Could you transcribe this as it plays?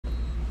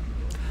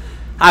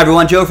Hi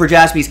everyone, Joe for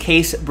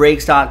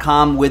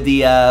JaspysCaseBreaks.com with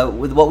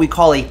with what we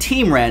call a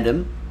team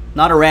random,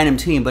 not a random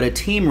team, but a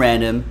team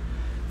random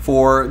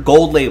for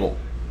Gold Label.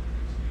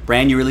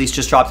 Brand new release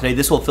just dropped today.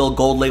 This will fill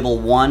Gold Label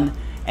 1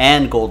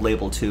 and Gold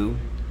Label 2.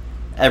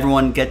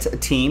 Everyone gets a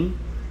team.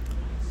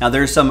 Now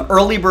there's some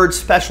early bird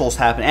specials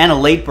happening and a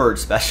late bird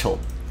special.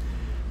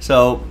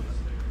 So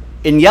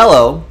in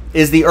yellow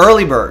is the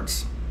early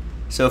birds.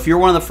 So if you're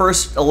one of the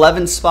first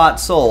 11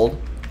 spots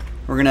sold,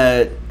 we're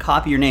gonna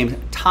copy your names.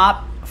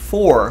 Top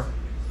 4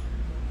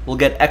 will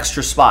get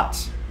extra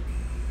spots.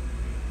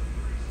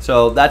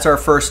 So that's our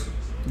first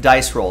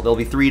dice roll. There'll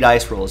be 3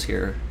 dice rolls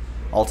here,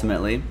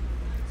 ultimately.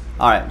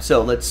 All right,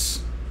 so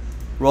let's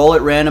roll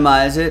it,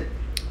 randomize it.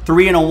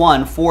 3 and a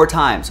 1, 4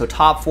 times. So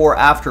top 4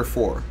 after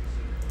 4.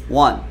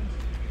 1,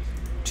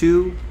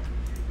 2,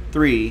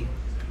 3,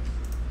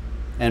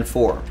 and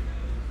 4.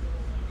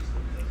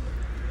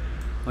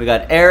 We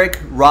got Eric,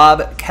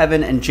 Rob,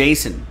 Kevin, and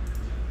Jason.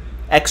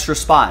 Extra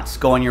spots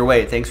going your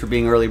way. Thanks for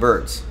being early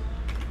birds.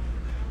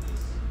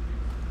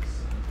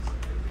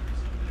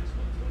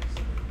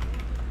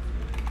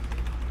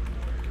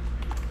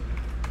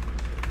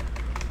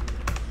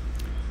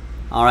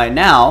 All right,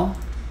 now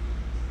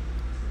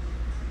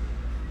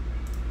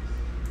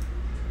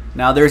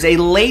there's a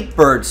late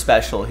bird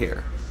special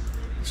here.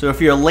 So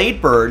if you're a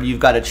late bird, you've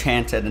got a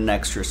chance at an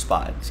extra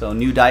spot. So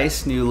new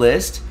dice, new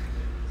list.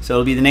 So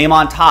it'll be the name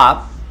on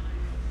top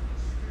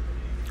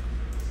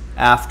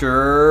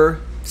after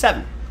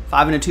 7.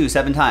 5 and a 2,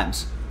 7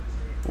 times.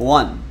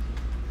 1,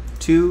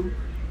 2,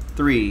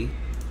 3,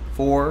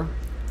 4,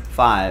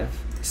 5,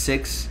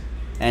 6,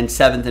 and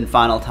 7th and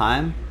final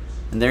time.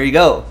 And there you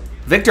go.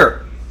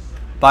 Victor,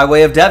 by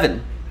way of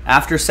Devin,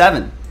 after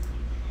 7.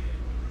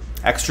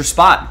 Extra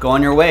spot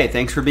going your way.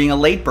 Thanks for being a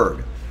late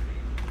bird.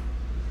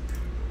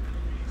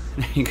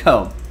 There you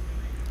go.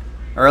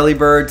 Early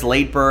birds,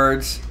 late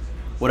birds,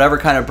 whatever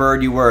kind of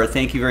bird you were,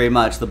 thank you very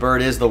much. The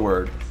bird is the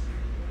word.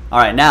 All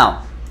right,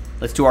 now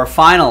let's do our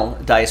final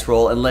dice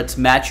roll and let's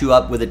match you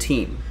up with a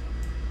team.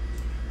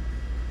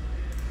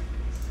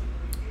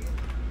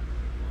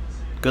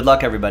 Good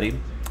luck, everybody.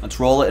 Let's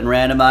roll it and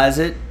randomize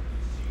it.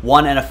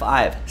 1 and a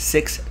 5,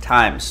 6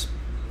 times.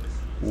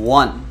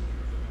 1,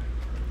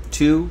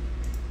 2,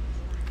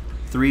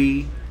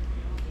 3,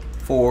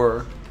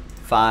 4,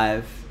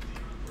 5,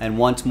 and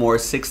once more,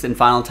 6th and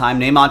final time.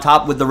 Name on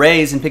top with the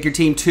Rays and pick your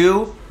team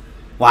 2.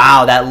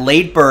 Wow, that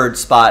late bird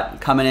spot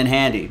coming in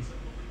handy.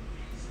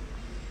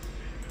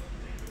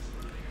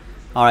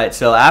 All right,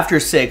 so after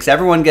 6,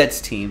 everyone gets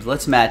teams.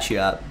 Let's match you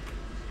up.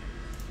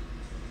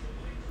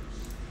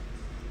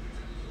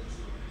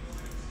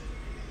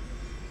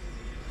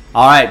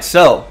 All right,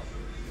 so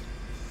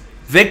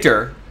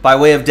Victor, by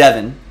way of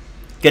Devin,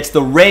 gets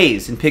the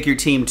Rays and pick your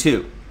team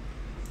 2.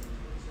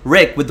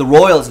 Rick with the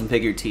Royals and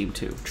pick your team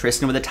 2.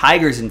 Tristan with the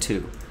Tigers in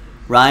 2.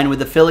 Ryan with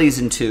the Phillies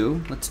in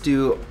 2. Let's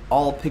do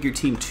all pick your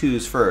team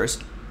 2s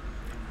first.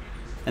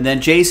 And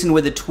then Jason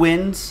with the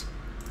Twins.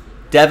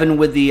 Devin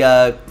with the,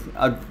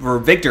 or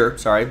Victor,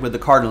 sorry, with the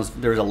Cardinals.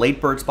 There's a late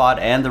bird spot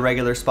and the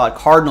regular spot.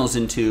 Cardinals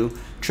in 2.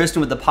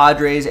 Tristan with the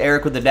Padres.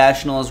 Eric with the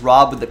Nationals.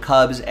 Rob with the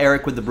Cubs.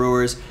 Eric with the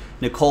Brewers.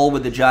 Nicole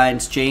with the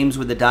Giants. James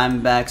with the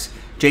Diamondbacks.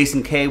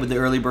 Jason K with the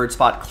early bird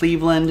spot.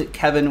 Cleveland.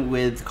 Kevin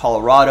with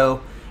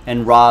Colorado.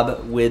 And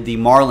Rob with the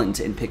Marlins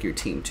in pick your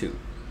team 2.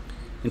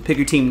 And pick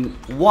your team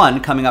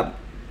 1 coming up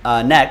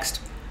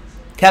next.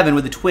 Kevin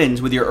with the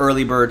Twins with your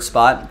early bird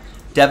spot.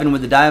 Devin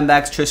with the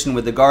Diamondbacks. Tristan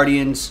with the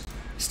Guardians.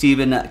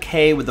 Stephen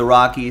K with the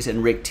Rockies.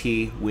 And Rick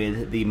T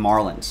with the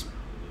Marlins.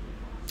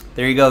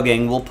 There you go,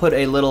 gang. We'll put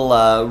a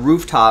little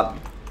rooftop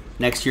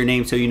next to your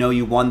name so you know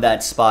you won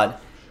that spot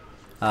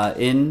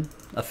in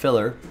a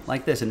filler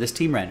like this in this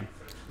team random.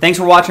 Thanks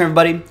for watching,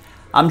 everybody.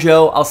 I'm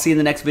Joe. I'll see you in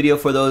the next video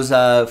for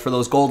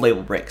those gold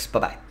label breaks.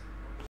 Bye-bye.